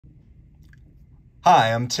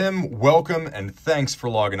Hi, I'm Tim. Welcome and thanks for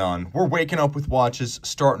logging on. We're waking up with watches,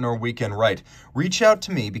 starting our weekend right. Reach out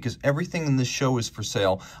to me because everything in this show is for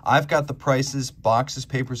sale. I've got the prices, boxes,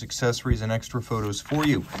 papers, accessories, and extra photos for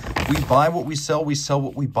you. We buy what we sell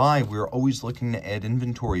what we buy. We're always looking to add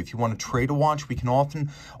inventory. If you want to trade a watch, we can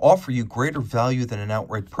often offer you greater value than an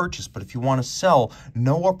outright purchase. But if you want to sell,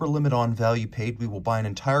 no upper limit on value paid. We will buy an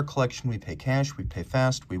entire collection. We pay cash, we pay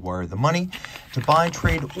fast, we wire the money to buy,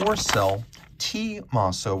 trade, or sell. Team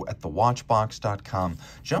Mosso at thewatchbox.com.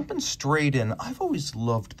 Jumping straight in, I've always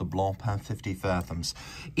loved the Blancpain 50 Fathoms.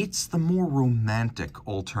 It's the more romantic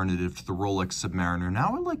alternative to the Rolex Submariner.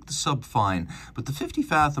 Now I like the Sub fine, but the 50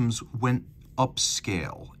 Fathoms went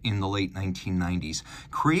upscale in the late 1990s.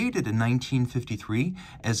 Created in 1953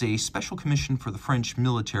 as a special commission for the French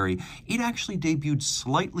military, it actually debuted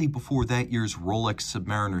slightly before that year's Rolex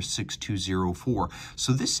Submariner 6204.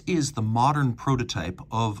 So this is the modern prototype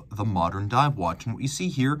of the modern dive watch. And what you see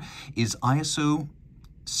here is ISO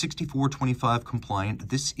 6425 compliant.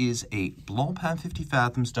 This is a Blancpain 50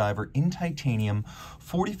 Fathoms diver in titanium,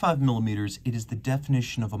 45 millimeters. It is the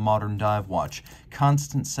definition of a modern dive watch.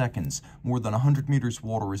 Constant seconds, more than 100 meters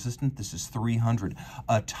water resistant. This is 300.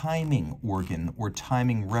 A timing organ or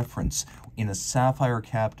timing reference in a sapphire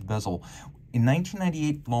capped bezel. In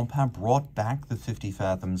 1998, Blancpain brought back the 50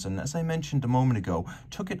 Fathoms, and as I mentioned a moment ago,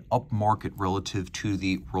 took it up market relative to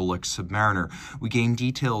the Rolex Submariner. We gained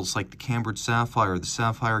details like the cambered sapphire, the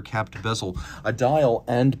sapphire capped bezel, a dial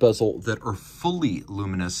and bezel that are fully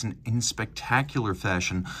luminescent in spectacular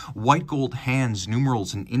fashion, white gold hands,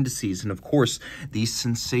 numerals, and indices, and of course, the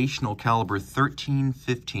sensational caliber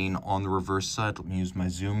 1315 on the reverse side. Let me use my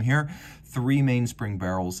zoom here. 3 mainspring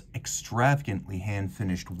barrels, extravagantly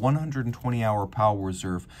hand-finished, 120-hour power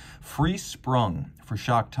reserve, free sprung for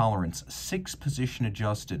shock tolerance, 6 position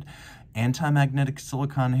adjusted, anti-magnetic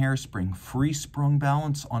silicone hairspring, free sprung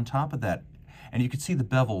balance on top of that. And you can see the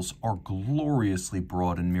bevels are gloriously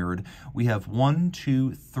broad and mirrored. We have 1,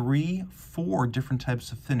 2, 3, 4 different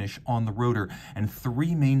types of finish on the rotor and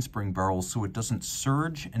 3 mainspring barrels so it doesn't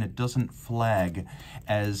surge and it doesn't flag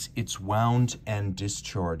as it's wound and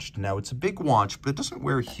discharged. Now, it's a big watch, but it doesn't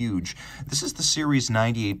wear huge. This is the Series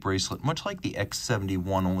 98 bracelet, much like the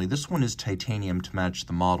X71, only this one is titanium to match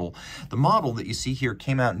the model. The model that you see here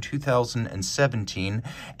came out in 2017,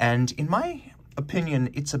 and in my opinion,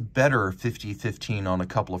 it's a better 50-15 on a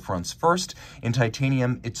couple of fronts. First, in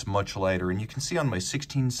titanium, it's much lighter, and you can see on my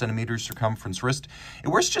 16 centimeters circumference wrist, it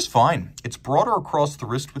wears just fine. It's broader across the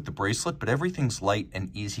wrist with the bracelet, but everything's light and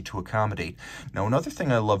easy to accommodate. Now, another thing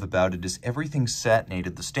I love about it is everything's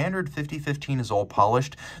satinated. The standard 50-15 is all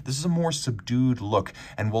polished. This is a more subdued look,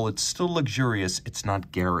 and while it's still luxurious, it's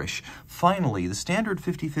not garish. Finally, the standard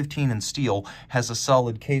 50-15 in steel has a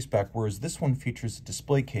solid caseback, whereas this one features a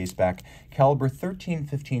display caseback. Caliber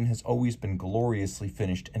 1315 has always been gloriously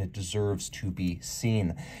finished, and it deserves to be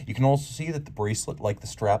seen. You can also see that the bracelet, like the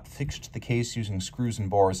strap, fixed to the case using screws and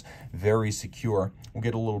bars, very secure. We'll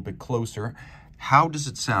get a little bit closer. How does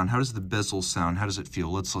it sound? How does the bezel sound? How does it feel?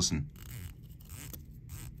 Let's listen.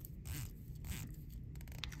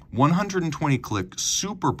 120 click,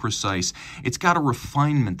 super precise. It's got a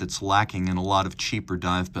refinement that's lacking in a lot of cheaper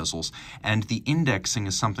dive bezels, and the indexing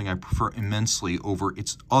is something I prefer immensely over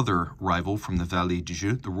its other rival from the Vallée du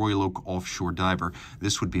Jeu, the Royal Oak Offshore Diver.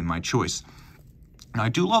 This would be my choice. Now, I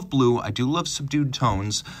do love blue, I do love subdued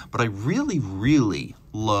tones, but I really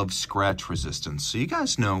love scratch resistance. So you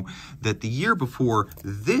guys know that the year before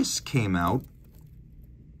this came out,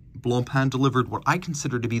 Blancpain delivered what I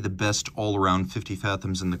consider to be the best all-around 50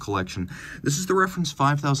 Fathoms in the collection. This is the reference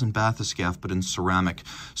 5000 Bathyscaphe, but in ceramic.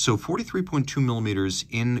 So 43.2 millimeters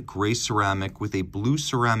in gray ceramic with a blue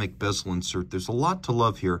ceramic bezel insert. There's a lot to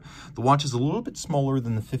love here. The watch is a little bit smaller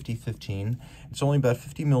than the 50-15. It's only about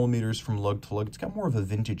 50 millimeters from lug to lug. It's got more of a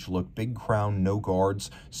vintage look. Big crown, no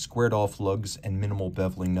guards, squared off lugs, and minimal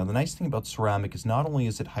beveling. Now, the nice thing about ceramic is not only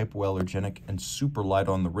is it hypoallergenic and super light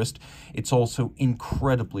on the wrist, it's also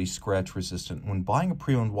incredibly scratch resistant. When buying a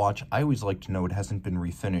pre-owned watch, I always like to know it hasn't been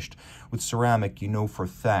refinished. With ceramic, you know for a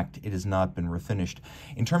fact it has not been refinished.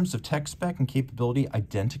 In terms of tech spec and capability,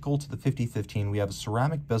 identical to the 50-15, we have a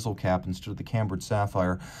ceramic bezel cap instead of the cambered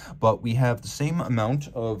sapphire, but we have the same amount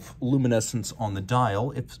of luminescence on the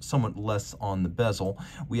dial, if somewhat less on the bezel.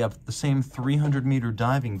 We have the same 300-meter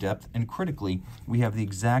diving depth, and critically, we have the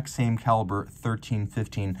exact same caliber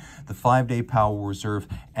 1315, the 5-day power reserve,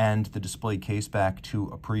 and the display case back to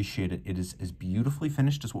appreciate appreciate it. It is as beautifully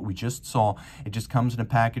finished as what we just saw. It just comes in a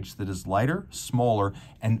package that is lighter, smaller,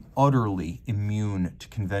 and utterly immune to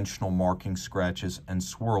conventional marking, scratches, and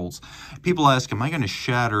swirls. People ask, am I going to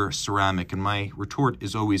shatter ceramic? And my retort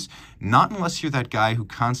is always, not unless you're that guy who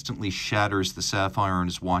constantly shatters the sapphire on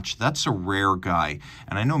his watch. That's a rare guy.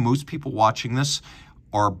 And I know most people watching this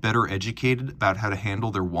are better educated about how to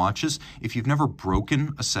handle their watches. If you've never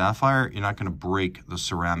broken a sapphire, you're not going to break the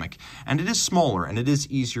ceramic. And it is smaller and it is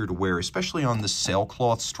easier to wear, especially on the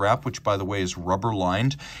sailcloth strap, which by the way is rubber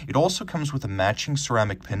lined. It also comes with a matching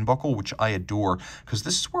ceramic pin buckle, which I adore, because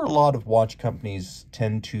this is where a lot of watch companies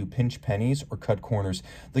tend to pinch pennies or cut corners.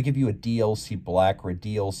 They'll give you a DLC black or a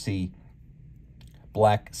DLC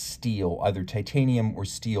black steel, either titanium or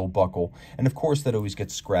steel buckle. And of course that always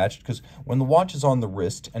gets scratched because when the watch is on the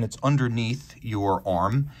wrist and it's underneath your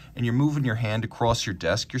arm and you're moving your hand across your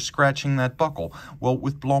desk, you're scratching that buckle. Well,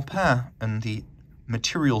 with Blancpain and the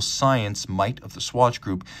material science might of the Swatch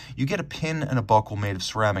Group, you get a pin and a buckle made of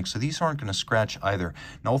ceramic, so these aren't going to scratch either.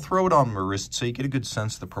 Now I'll throw it on my wrist so you get a good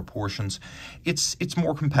sense of the proportions. It's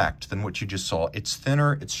more compact than what you just saw. It's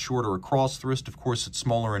thinner, it's shorter across the wrist, of course it's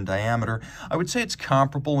smaller in diameter. I would say it's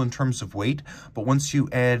comparable in terms of weight, but once you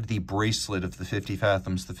add the bracelet of the 50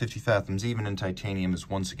 Fathoms, even in titanium, is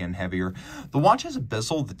once again heavier. The watch has a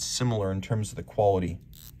bezel that's similar in terms of the quality.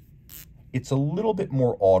 It's a little bit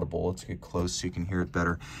more audible. Let's get close so you can hear it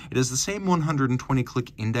better. It has the same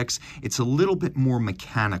 120-click index. It's a little bit more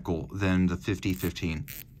mechanical than the 5015.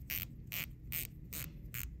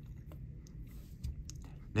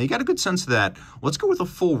 Now you got a good sense of that. Let's go with a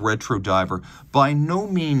full retro diver. By no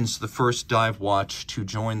means the first dive watch to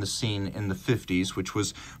join the scene in the 50s, which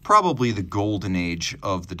was probably the golden age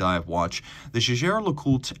of the dive watch. The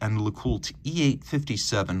jaeger-lecoultre and lecoultre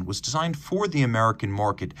E857 was designed for the American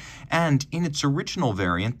market, and in its original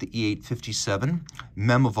variant, the E857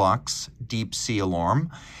 Memovox deep sea alarm,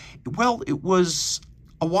 well, it was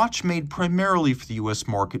a watch made primarily for the U.S.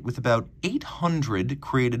 market, with about 800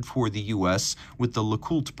 created for the U.S. with the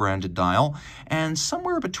lecoultre branded dial, and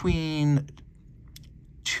somewhere between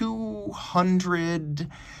 200,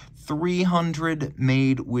 300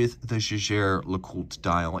 made with the jaeger-lecoultre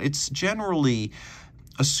dial. It's generally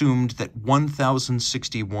assumed that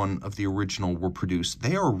 1,061 of the original were produced.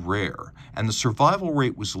 They are rare, and the survival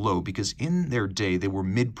rate was low because in their day they were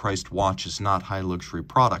mid-priced watches, not high-luxury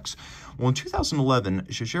products. Well, in 2011,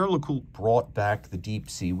 jaeger-lecoultre brought back the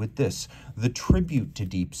deep sea with this, the tribute to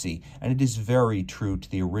deep sea, and it is very true to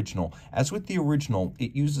the original. As with the original,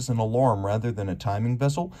 it uses an alarm rather than a timing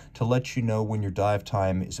bezel to let you know when your dive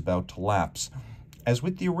time is about to lapse. As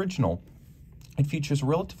with the original, it features a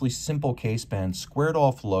relatively simple caseband,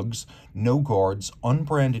 squared-off lugs, no guards,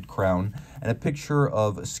 unbranded crown, and a picture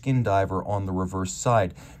of a skin diver on the reverse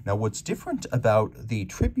side. Now, what's different about the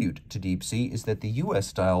tribute to deep sea is that the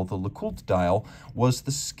U.S. dial, the lecoultre dial, was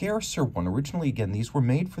the scarcer one. Originally, again, these were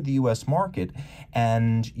made for the U.S. market,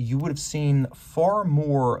 and you would have seen far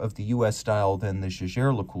more of the U.S. dial than the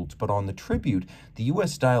jaeger-lecoultre, but on the tribute, the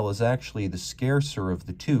U.S. dial is actually the scarcer of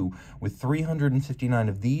the two, with 359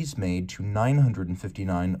 of these made to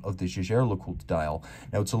 959 of the jaeger-lecoultre dial.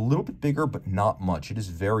 Now, it's a little bit bigger, but not much. It is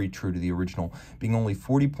very true to the original. Being only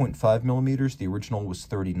 40.5 millimeters, the original was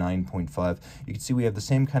 39.5. You can see we have the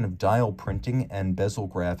same kind of dial printing and bezel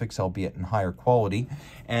graphics, albeit in higher quality.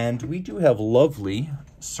 And we do have lovely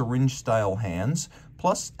syringe-style hands,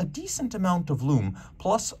 plus a decent amount of lume,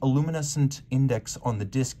 plus a luminescent index on the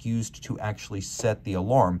disc used to actually set the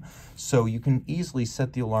alarm. So you can easily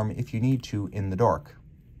set the alarm if you need to in the dark.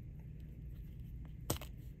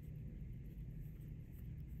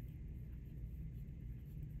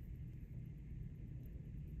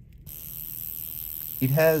 It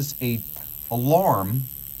has an alarm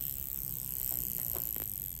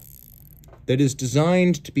that is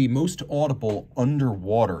designed to be most audible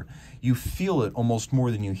underwater. You feel it almost more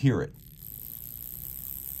than you hear it.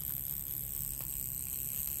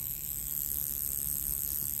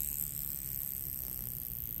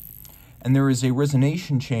 And there is a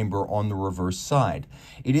resonation chamber on the reverse side.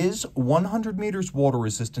 It is 100 meters water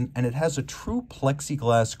resistant, and it has a true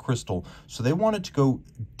plexiglass crystal, so they wanted to go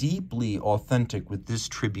deeply authentic with this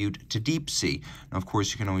tribute to deep sea. Now, of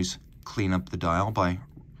course, you can always clean up the dial by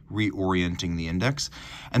reorienting the index.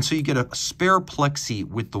 And so you get a spare plexi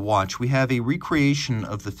with the watch. We have a recreation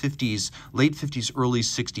of the 50s, late 50s, early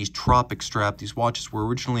 60s Tropic strap. These watches were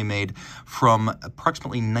originally made from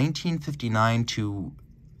approximately 1959 to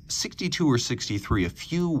 62 or 63. A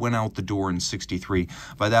few went out the door in 63.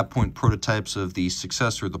 By that point, prototypes of the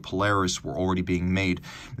successor, the Polaris, were already being made.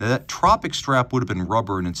 Now, that Tropic strap would have been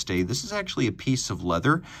rubber in its day. This is actually a piece of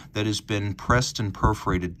leather that has been pressed and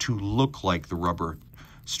perforated to look like the rubber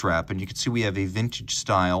strap. And you can see we have a vintage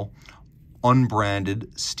style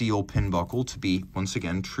unbranded steel pin buckle to be, once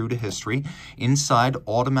again, true to history. Inside,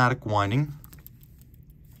 automatic winding,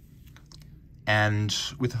 and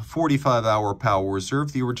with a 45-hour power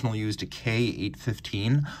reserve. The original used a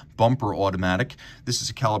K815 bumper automatic. This is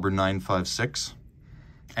a caliber 956,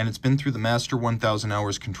 and it's been through the Master 1000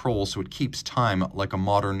 hours control, so it keeps time like a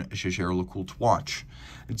modern jaeger-lecoultre watch.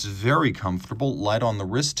 It's very comfortable, light on the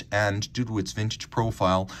wrist, and due to its vintage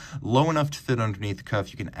profile, low enough to fit underneath the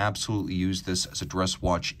cuff. You can absolutely use this as a dress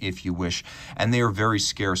watch if you wish, and they are very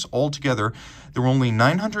scarce. Altogether, there were only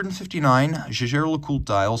 959 jaeger-lecoultre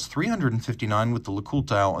dials, 359 with the Lecoultre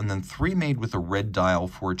dial, and then 3 made with a red dial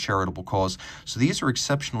for a charitable cause. So these are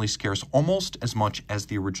exceptionally scarce, almost as much as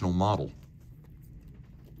the original model.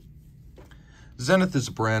 Zenith is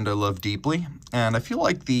a brand I love deeply, and I feel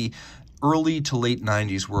like the early to late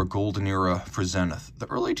 90s were a golden era for Zenith. The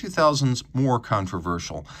early 2000s, more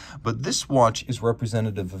controversial, but this watch is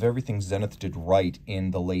representative of everything Zenith did right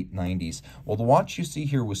in the late 90s. While the watch you see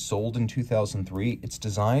here was sold in 2003, its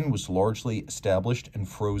design was largely established and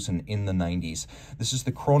frozen in the 90s. This is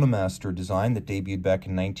the Chronomaster design that debuted back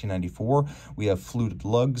in 1994. We have fluted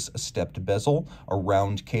lugs, a stepped bezel, a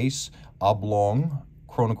round case, oblong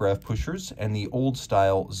chronograph pushers, and the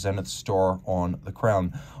old-style Zenith star on the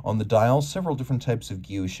crown. On the dial, several different types of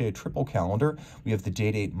guilloche, triple calendar. We have the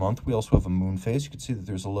date month. We also have a moon phase. You can see that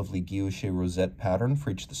there's a lovely guilloche rosette pattern for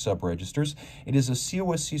each of the sub-registers. It is a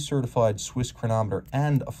COSC certified Swiss chronometer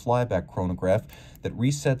and a flyback chronograph that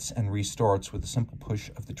resets and restarts with a simple push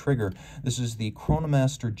of the trigger. This is the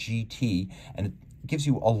Chronomaster GT, and it gives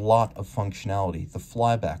you a lot of functionality. The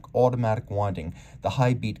flyback, automatic winding, the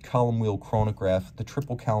high beat column wheel chronograph, the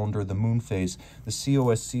triple calendar, the moon phase, the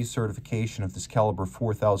COSC certification of this caliber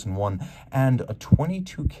 4001, and a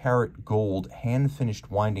 22 karat gold hand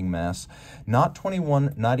finished winding mass, not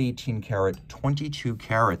 21, not 18 karat, 22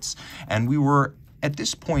 carats. And we were at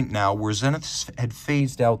this point now where Zenith had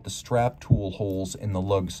phased out the strap tool holes in the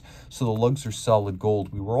lugs, so the lugs are solid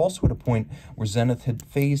gold. We were also at a point where Zenith had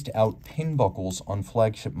phased out pin buckles on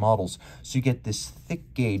flagship models, so you get this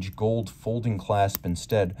thick gauge gold folding clasp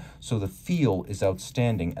instead, so the feel is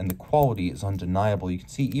outstanding and the quality is undeniable. You can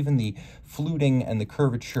see even the fluting and the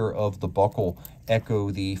curvature of the buckle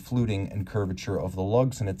echo the fluting and curvature of the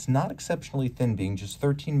lugs, and it's not exceptionally thin, being just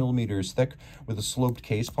 13 millimeters thick with a sloped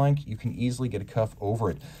case flank. You can easily get a cuff over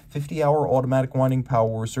it. 50-hour automatic winding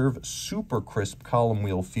power reserve, super crisp column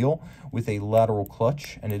wheel feel with a lateral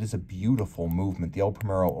clutch, and it is a beautiful movement. The El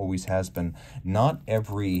Primero always has been. Not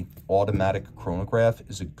every automatic chronograph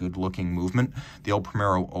is a good-looking movement. The El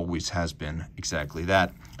Primero always has been exactly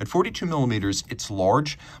that. At 42 millimeters, it's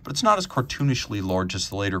large, but it's not as cartoonishly large as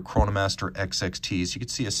the later Chronomaster XXTs. You can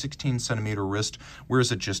see a 16-centimeter wrist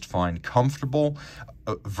wears it just fine. Comfortable,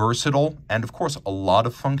 versatile, and of course a lot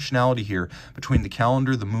of functionality here between the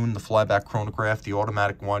calendar, the moon, the flyback chronograph, the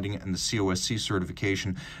automatic winding, and the COSC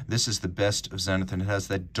certification. This is the best of Zenith, and it has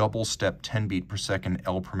that double step 10 beat per second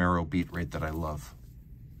El Primero beat rate that I love.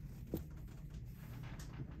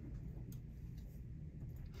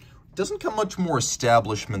 Doesn't come much more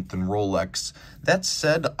establishment than Rolex. That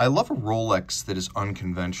said, I love a Rolex that is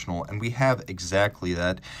unconventional, and we have exactly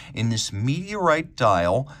that in this meteorite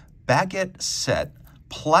dial, baguette set,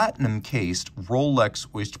 platinum cased Rolex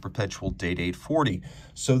Oyster Perpetual Date 840.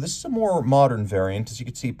 So this is a more modern variant. As you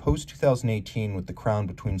can see, post 2018 with the crown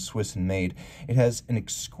between Swiss and made. It has an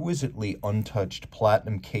exquisitely untouched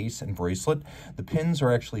platinum case and bracelet. The pins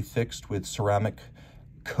are actually fixed with ceramic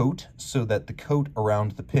coat, so that the coat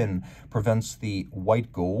around the pin prevents the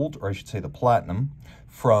white gold, or I should say the platinum,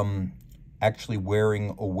 from actually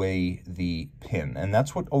wearing away the pin. And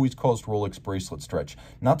that's what always caused Rolex bracelet stretch.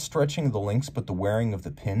 Not stretching of the links, but the wearing of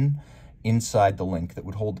the pin inside the link that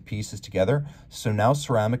would hold the pieces together. So now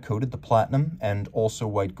ceramic coated the platinum and also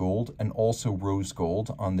white gold and also rose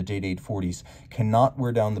gold on the Date 840s cannot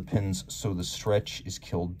wear down the pins, so the stretch is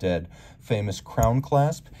killed dead. Famous crown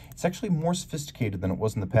clasp. It's actually more sophisticated than it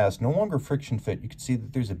was in the past. No longer friction fit. You can see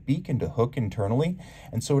that there's a beacon to hook internally,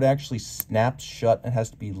 and so it actually snaps shut and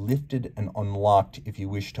has to be lifted and unlocked if you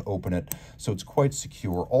wish to open it. So it's quite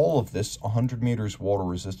secure. All of this 100 meters water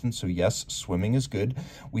resistant, so yes, swimming is good.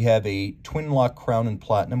 We have a a twin lock crown in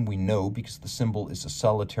platinum, we know because the symbol is a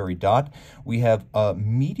solitary dot. We have a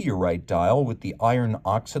meteorite dial with the iron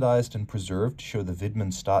oxidized and preserved to show the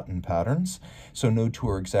Widmanstätten patterns, so no two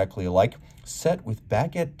are exactly alike. Set with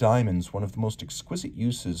baguette diamonds, one of the most exquisite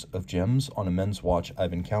uses of gems on a men's watch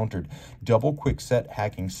I've encountered. Double quick set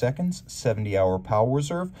hacking seconds, 70-hour power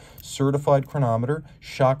reserve, certified chronometer,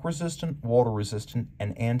 shock resistant, water resistant,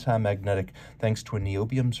 and anti-magnetic thanks to a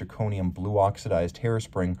niobium zirconium blue oxidized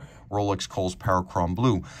hairspring Rolex calls Parachrom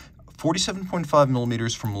Blue. 47.5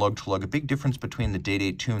 millimeters from lug to lug. A big difference between the Date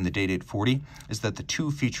 82 and the Date 840 is that the 2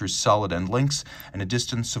 features solid end links and a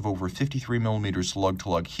distance of over 53 millimeters lug to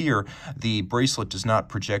lug. Here, the bracelet does not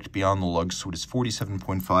project beyond the lug, so it is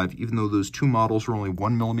 47.5. Even though those 2 models are only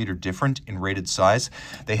 1 millimeter different in rated size,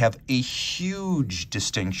 they have a huge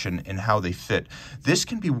distinction in how they fit. This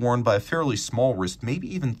can be worn by a fairly small wrist,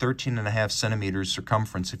 maybe even 13.5 centimeters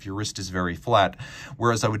circumference if your wrist is very flat,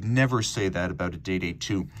 whereas I would never say that about a Date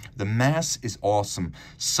 82. The mass is awesome.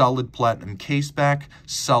 Solid platinum case back,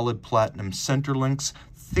 solid platinum center links,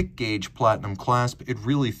 thick gauge platinum clasp. It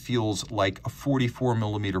really feels like a 44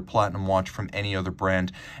 millimeter platinum watch from any other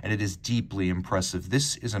brand, and it is deeply impressive.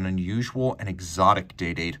 This is an unusual and exotic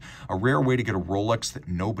Date 8, a rare way to get a Rolex that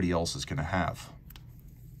nobody else is going to have.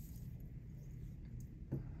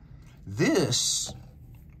 This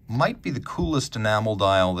might be the coolest enamel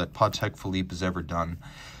dial that Patek Philippe has ever done,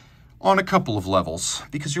 on a couple of levels,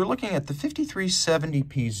 because you're looking at the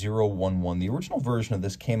 5370P011. The original version of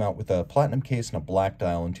this came out with a platinum case and a black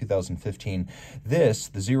dial in 2015. This,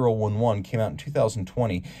 the 011, came out in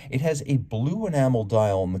 2020. It has a blue enamel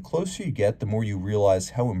dial, and the closer you get, the more you realize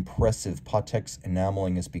how impressive Patek's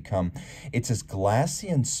enameling has become. It's as glassy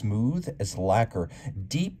and smooth as lacquer,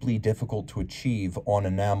 deeply difficult to achieve on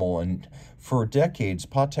enamel, and for decades,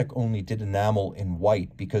 Patek only did enamel in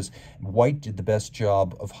white because white did the best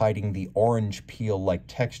job of hiding the orange peel-like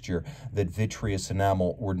texture that vitreous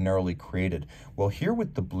enamel ordinarily created. Well, here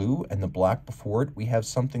with the blue and the black before it, we have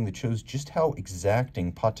something that shows just how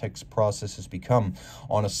exacting Patek's process has become.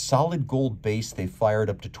 On a solid gold base, they fired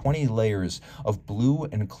up to 20 layers of blue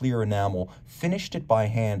and clear enamel, finished it by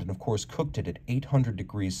hand, and of course cooked it at 800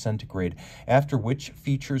 degrees centigrade, after which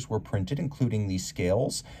features were printed, including the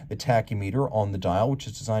scales, the tachymeter on the dial, which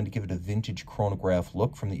is designed to give it a vintage chronograph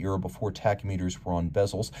look from the era before tachymeters were on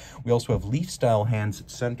bezels. We also have leaf-style hands at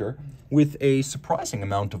center with a surprising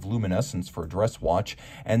amount of luminescence for a dress watch,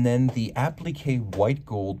 and then the applique white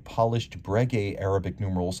gold polished Breguet Arabic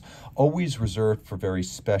numerals, always reserved for very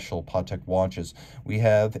special Patek watches. We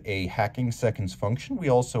have a hacking seconds function. We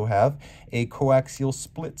also have a coaxial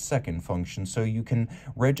split second function, so you can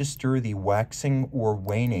register the waxing or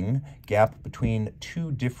waning gap between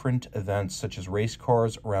 2 different events, such as race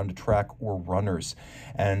cars, around a track, or runners.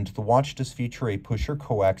 And the watch does feature a pusher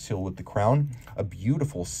coaxial with the crown, a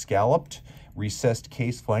beautiful scalloped recessed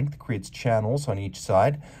case flank that creates channels on each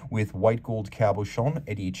side with white gold cabochon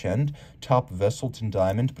at each end, top Vesselton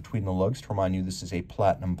diamond between the lugs to remind you this is a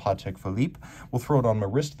platinum Patek Philippe. We'll throw it on my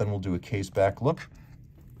wrist, then we'll do a case back look.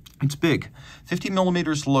 It's big, 50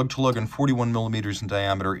 millimeters lug to lug and 41 millimeters in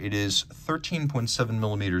diameter. It is 13.7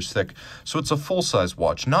 millimeters thick, so it's a full-size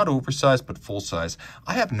watch. Not oversized, but full-size.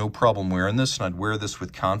 I have no problem wearing this, and I'd wear this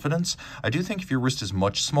with confidence. I do think if your wrist is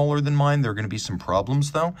much smaller than mine, there are going to be some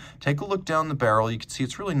problems, though. Take a look down the barrel. You can see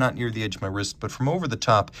it's really not near the edge of my wrist, but from over the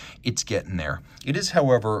top, it's getting there. It is,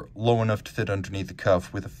 however, low enough to fit underneath the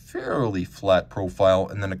cuff with a fairly flat profile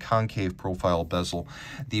and then a concave profile bezel.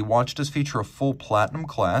 The watch does feature a full platinum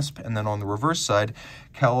clasp, and then on the reverse side,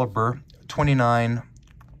 caliber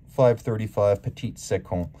 29-535 Petit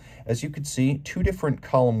Second. As you can see, 2 different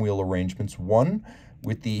column wheel arrangements, one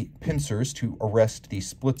with the pincers to arrest the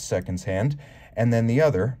split seconds hand, and then the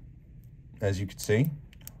other, as you can see,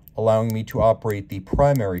 allowing me to operate the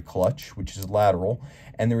primary clutch, which is lateral,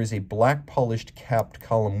 and there is a black polished capped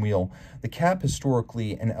column wheel. The cap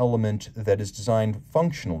historically an element that is designed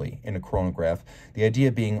functionally in a chronograph, the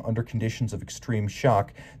idea being under conditions of extreme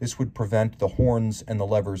shock, this would prevent the horns and the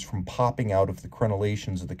levers from popping out of the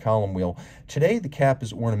crenellations of the column wheel. Today, the cap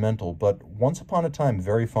is ornamental, but once upon a time,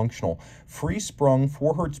 very functional. Free sprung,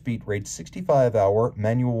 4 Hz beat rate, 65-hour,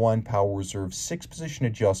 manual wind power reserve, 6-position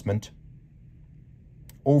adjustment,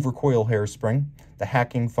 overcoil hairspring, the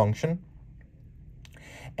hacking function,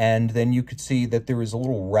 and then you could see that there is a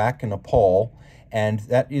little rack and a pawl, and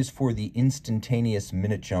that is for the instantaneous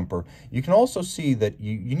minute jumper. You can also see that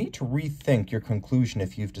you need to rethink your conclusion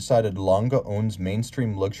if you've decided Lange owns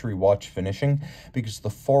mainstream luxury watch finishing, because the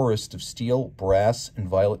forest of steel, brass, and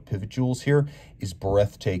violet pivot jewels here is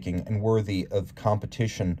breathtaking and worthy of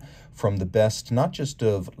competition from the best, not just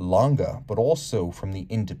of Lange, but also from the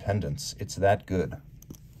independents. It's that good.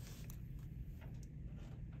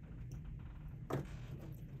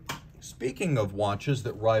 Speaking of watches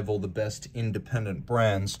that rival the best independent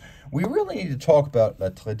brands, we really need to talk about La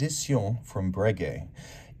Tradition from Breguet.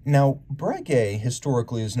 Now, Breguet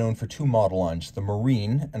historically is known for two model lines, the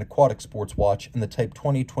Marine, an aquatic sports watch, and the Type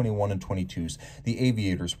 20, 21, and 22s, the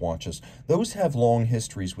aviators watches. Those have long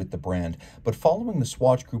histories with the brand, but following the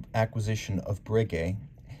Swatch Group acquisition of Breguet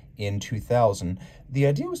in 2000, the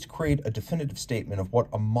idea was to create a definitive statement of what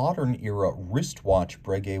a modern-era wristwatch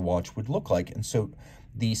Breguet watch would look like, and so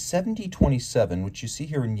the 7027, which you see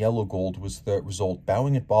here in yellow gold, was the result,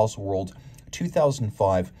 bowing at Basel World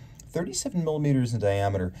 2005, 37 millimeters in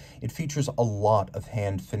diameter. It features a lot of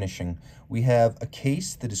hand finishing. We have a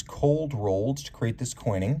case that is cold rolled to create this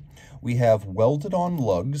coining. We have welded on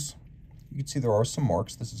lugs. You can see there are some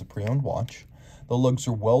marks. This is a pre-owned watch. The lugs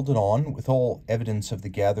are welded on with all evidence of the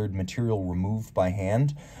gathered material removed by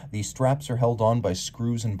hand. The straps are held on by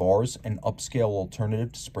screws and bars, an upscale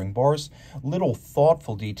alternative to spring bars. Little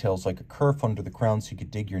thoughtful details like a kerf under the crown so you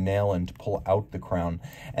could dig your nail in to pull out the crown.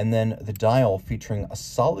 And then the dial featuring a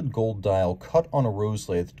solid gold dial cut on a rose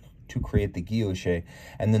lathe to create the guilloche,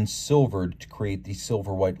 and then silvered to create the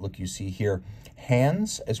silver white look you see here.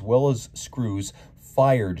 Hands as well as screws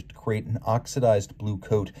fired to create an oxidized blue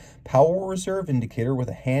coat. Power reserve indicator with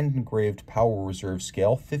a hand-engraved power reserve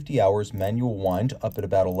scale, 50 hours manual wind up at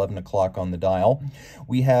about 11 o'clock on the dial.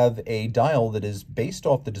 We have a dial that is based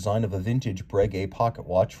off the design of a vintage Breguet pocket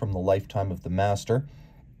watch from the lifetime of the master,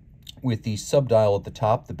 with the subdial at the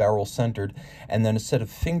top, the barrel centered, and then a set of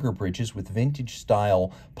finger bridges with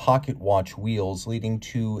vintage-style pocket watch wheels leading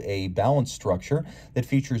to a balance structure that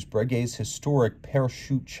features Breguet's historic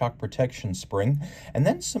parachute shock protection spring, and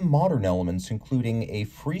then some modern elements, including a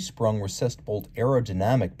free-sprung recessed bolt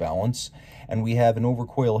aerodynamic balance, and we have an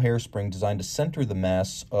overcoil hairspring designed to center the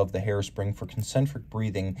mass of the hairspring for concentric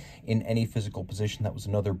breathing in any physical position. That was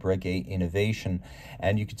another Breguet innovation,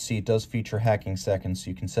 and you can see it does feature hacking seconds, so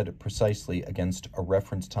you can set it precisely against a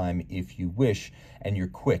reference time if you wish, and you're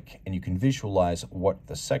quick, and you can visualize what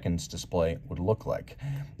the seconds display would look like.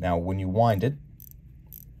 Now, when you wind it,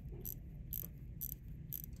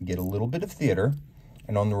 you get a little bit of theater,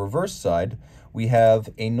 and on the reverse side, we have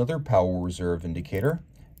another power reserve indicator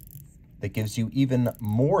that gives you even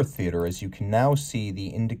more theater, as you can now see the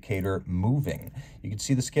indicator moving. You can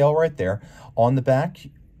see the scale right there. On the back,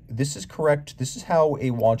 this is correct. This is how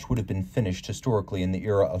a watch would have been finished historically in the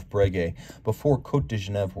era of Breguet. Before Côte de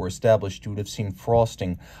Genève were established, you would have seen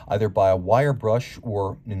frosting either by a wire brush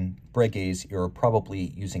or, in Breguet's era,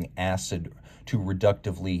 probably using acid to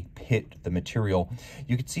reductively pit the material.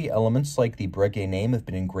 You can see elements like the Breguet name have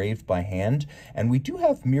been engraved by hand, and we do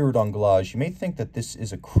have mirrored anglage. You may think that this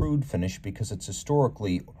is a crude finish because it's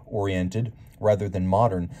historically oriented rather than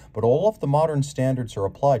modern, but all of the modern standards are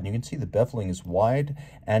applied, and you can see the beveling is wide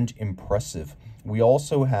and impressive. We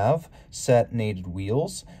also have satinated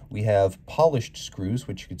wheels. We have polished screws,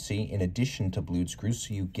 which you can see in addition to blued screws,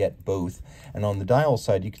 so you get both. And on the dial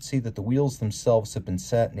side, you can see that the wheels themselves have been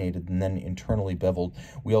satinated and then internally beveled.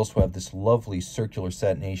 We also have this lovely circular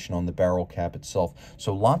satination on the barrel cap itself.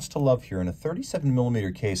 So lots to love here in a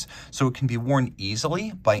 37mm case, so it can be worn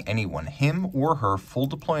easily by anyone, him or her, full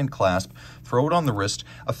deploy and clasp, throw it on the wrist,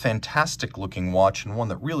 a fantastic looking watch, and one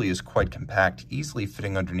that really is quite compact, easily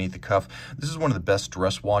fitting underneath the cuff. This is one of the best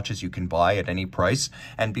dress watches you can buy at any price,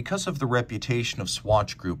 and because of the reputation of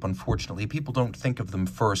Swatch Group, unfortunately, people don't think of them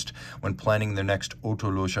first when planning their next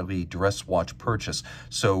horlogerie dress watch purchase.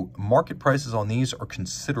 So market prices on these are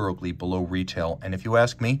considerably below retail, and if you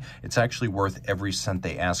ask me, it's actually worth every cent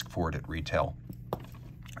they ask for it at retail.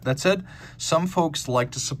 That said, some folks like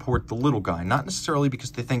to support the little guy, not necessarily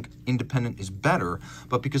because they think independent is better,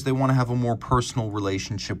 but because they want to have a more personal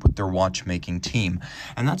relationship with their watchmaking team.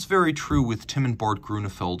 And that's very true with Tim and Bart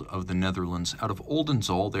Grunefeld of the Netherlands. Out of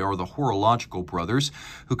Oldenzaal, they are the horological brothers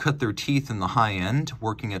who cut their teeth in the high end,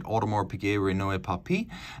 working at Audemars Piguet, Renault et Papy.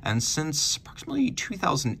 And since approximately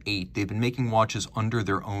 2008, they've been making watches under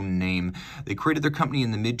their own name. They created their company in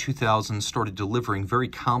the mid-2000s, started delivering very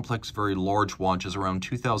complex, very large watches around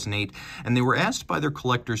 2008, and they were asked by their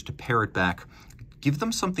collectors to pare it back, give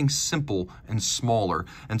them something simple and smaller.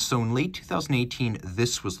 And so in late 2018,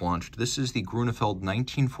 this was launched. This is the Grunefeld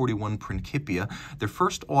 1941 Principia. Their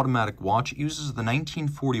first automatic watch. It uses the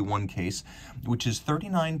 1941 case, which is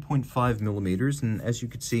 39.5 millimeters. And as you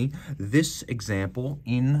can see, this example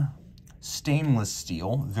in stainless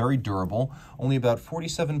steel, very durable, only about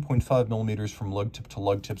 47.5 millimeters from lug tip to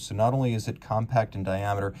lug tip. So not only is it compact in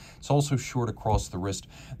diameter, it's also short across the wrist.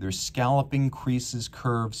 There's scalloping, creases,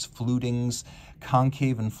 curves, flutings,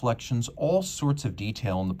 concave inflections, all sorts of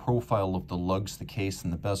detail in the profile of the lugs, the case,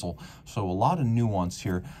 and the bezel. So a lot of nuance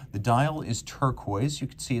here. The dial is turquoise. You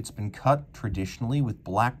can see it's been cut traditionally with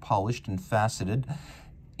black polished and faceted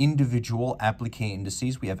individual applique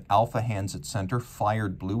indices. We have alpha hands at center,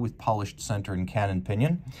 fired blue with polished center and cannon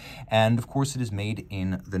pinion. And of course it is made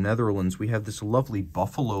in the Netherlands. We have this lovely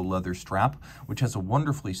buffalo leather strap, which has a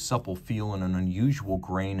wonderfully supple feel and an unusual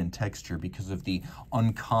grain and texture because of the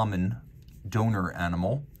uncommon donor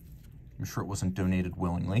animal. I'm sure it wasn't donated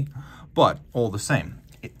willingly, but all the same.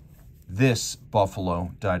 This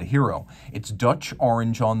buffalo died a hero. It's Dutch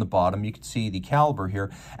orange on the bottom. You can see the caliber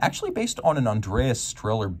here, actually based on an Andreas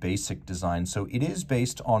Streller basic design. So it is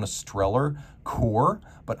based on a Streller core,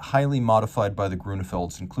 but highly modified by the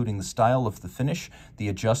Grunefelds, including the style of the finish, the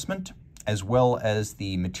adjustment, as well as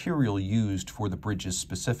the material used for the bridges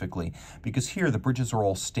specifically. Because here the bridges are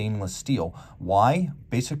all stainless steel. Why?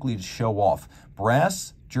 Basically to show off.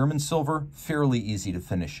 Brass, German silver, fairly easy to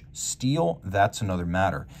finish. Steel, that's another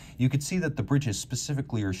matter. You could see that the bridges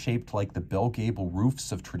specifically are shaped like the bell gable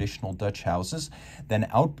roofs of traditional Dutch houses. Then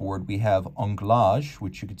outboard we have anglage,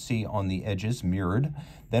 which you could see on the edges, mirrored.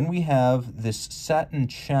 Then we have this satin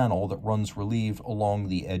channel that runs relieved along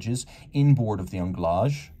the edges, inboard of the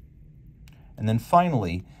anglage. And then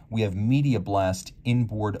finally, we have media blast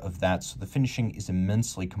inboard of that, so the finishing is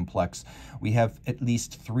immensely complex. We have at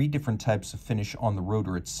least 3 different types of finish on the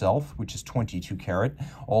rotor itself, which is 22 karat.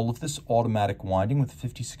 All of this automatic winding with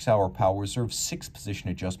 56-hour power reserve, 6-position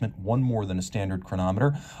adjustment, 1 more than a standard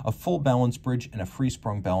chronometer, a full balance bridge, and a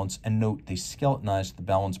free-sprung balance. And note, they skeletonized the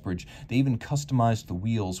balance bridge. They even customized the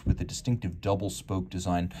wheels with a distinctive double-spoke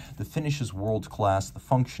design. The finish is world-class. The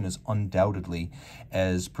function is undoubtedly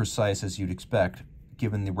as precise as you'd expect,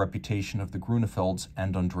 given the reputation of the Grunefelds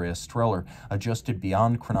and Andreas Streller. Adjusted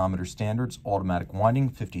beyond chronometer standards, automatic winding,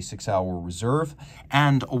 56-hour reserve,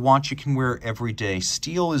 and a watch you can wear every day.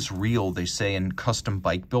 Steel is real, they say, in custom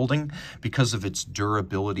bike building because of its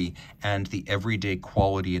durability and the everyday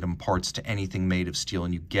quality it imparts to anything made of steel,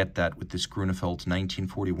 and you get that with this Grunefeld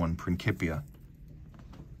 1941 Principia.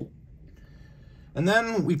 And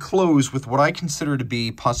then we close with what I consider to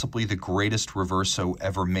be possibly the greatest reverso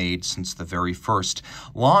ever made since the very first.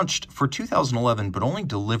 Launched for 2011, but only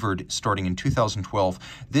delivered starting in 2012.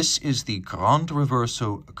 This is the Grand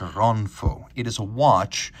Reverso Granfo. It is a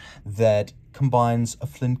watch that combines a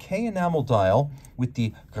Flinke enamel dial with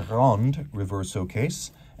the Grand Reverso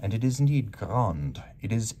case, and it is indeed grand.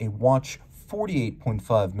 It is a watch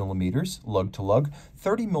 48.5 millimeters lug to lug,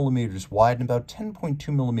 30 millimeters wide, and about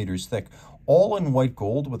 10.2 millimeters thick. All in white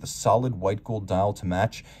gold with a solid white gold dial to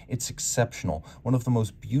match. It's exceptional. One of the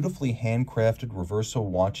most beautifully handcrafted reverso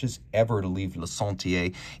watches ever to leave Le Sentier.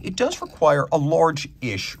 It does require a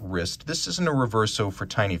large-ish wrist. This isn't a reverso for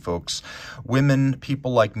tiny folks. Women,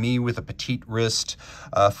 people like me with a petite wrist,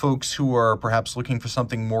 folks who are perhaps looking for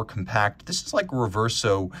something more compact. This is like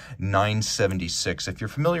Reverso 976. If you're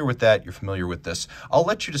familiar with that, you're familiar with this. I'll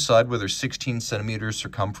let you decide whether 16 centimeters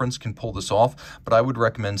circumference can pull this off, but I would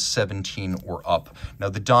recommend 17 or up. Now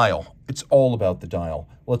the dial, it's all about the dial.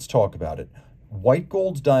 Let's talk about it. White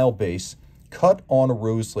gold dial base, cut on a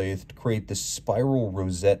rose lathe to create this spiral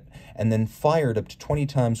rosette, and then fired up to 20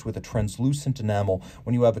 times with a translucent enamel.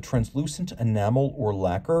 When you have a translucent enamel or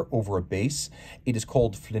lacquer over a base, it is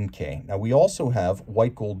called Flinke. Now we also have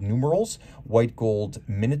white gold numerals, white gold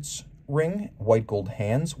minutes ring, white gold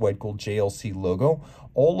hands, white gold JLC logo,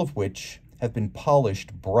 all of which have been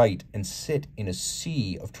polished bright and sit in a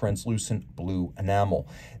sea of translucent blue enamel.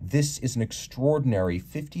 This is an extraordinary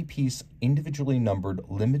 50-piece individually numbered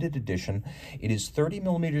limited edition. It is 30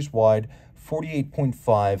 millimeters wide,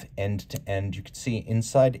 48.5 end to end. You can see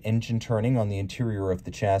inside engine turning on the interior of the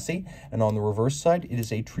chassis, and on the reverse side it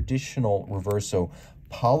is a traditional reverso.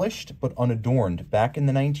 Polished but unadorned. Back in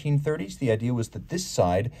the 1930s, the idea was that this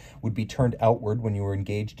side would be turned outward when you were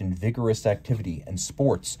engaged in vigorous activity and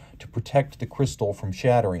sports to protect the crystal from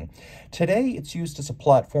shattering. Today, it's used as a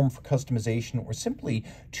platform for customization or simply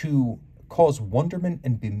to cause wonderment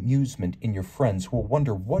and bemusement in your friends who will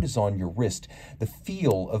wonder what is on your wrist. The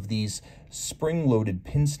feel of these spring-loaded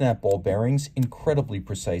pin snap ball bearings, incredibly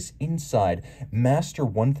precise. Inside, Master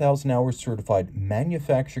 1000 hours certified,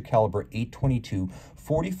 manufacturer caliber 822,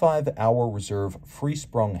 45-hour reserve,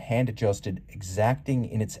 free-sprung, hand-adjusted, exacting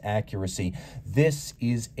in its accuracy. This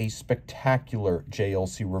is a spectacular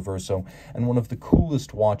JLC Reverso and one of the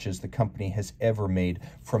coolest watches the company has ever made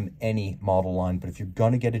from any model line. But if you're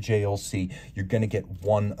going to get a JLC, you're going to get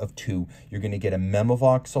one of two. You're going to get a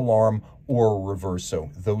Memovox alarm or a Reverso.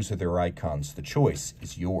 Those are their icons. The choice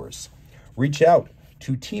is yours. Reach out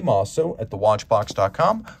to Team Mosso at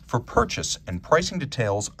thewatchbox.com for purchase and pricing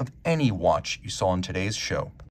details of any watch you saw in today's show.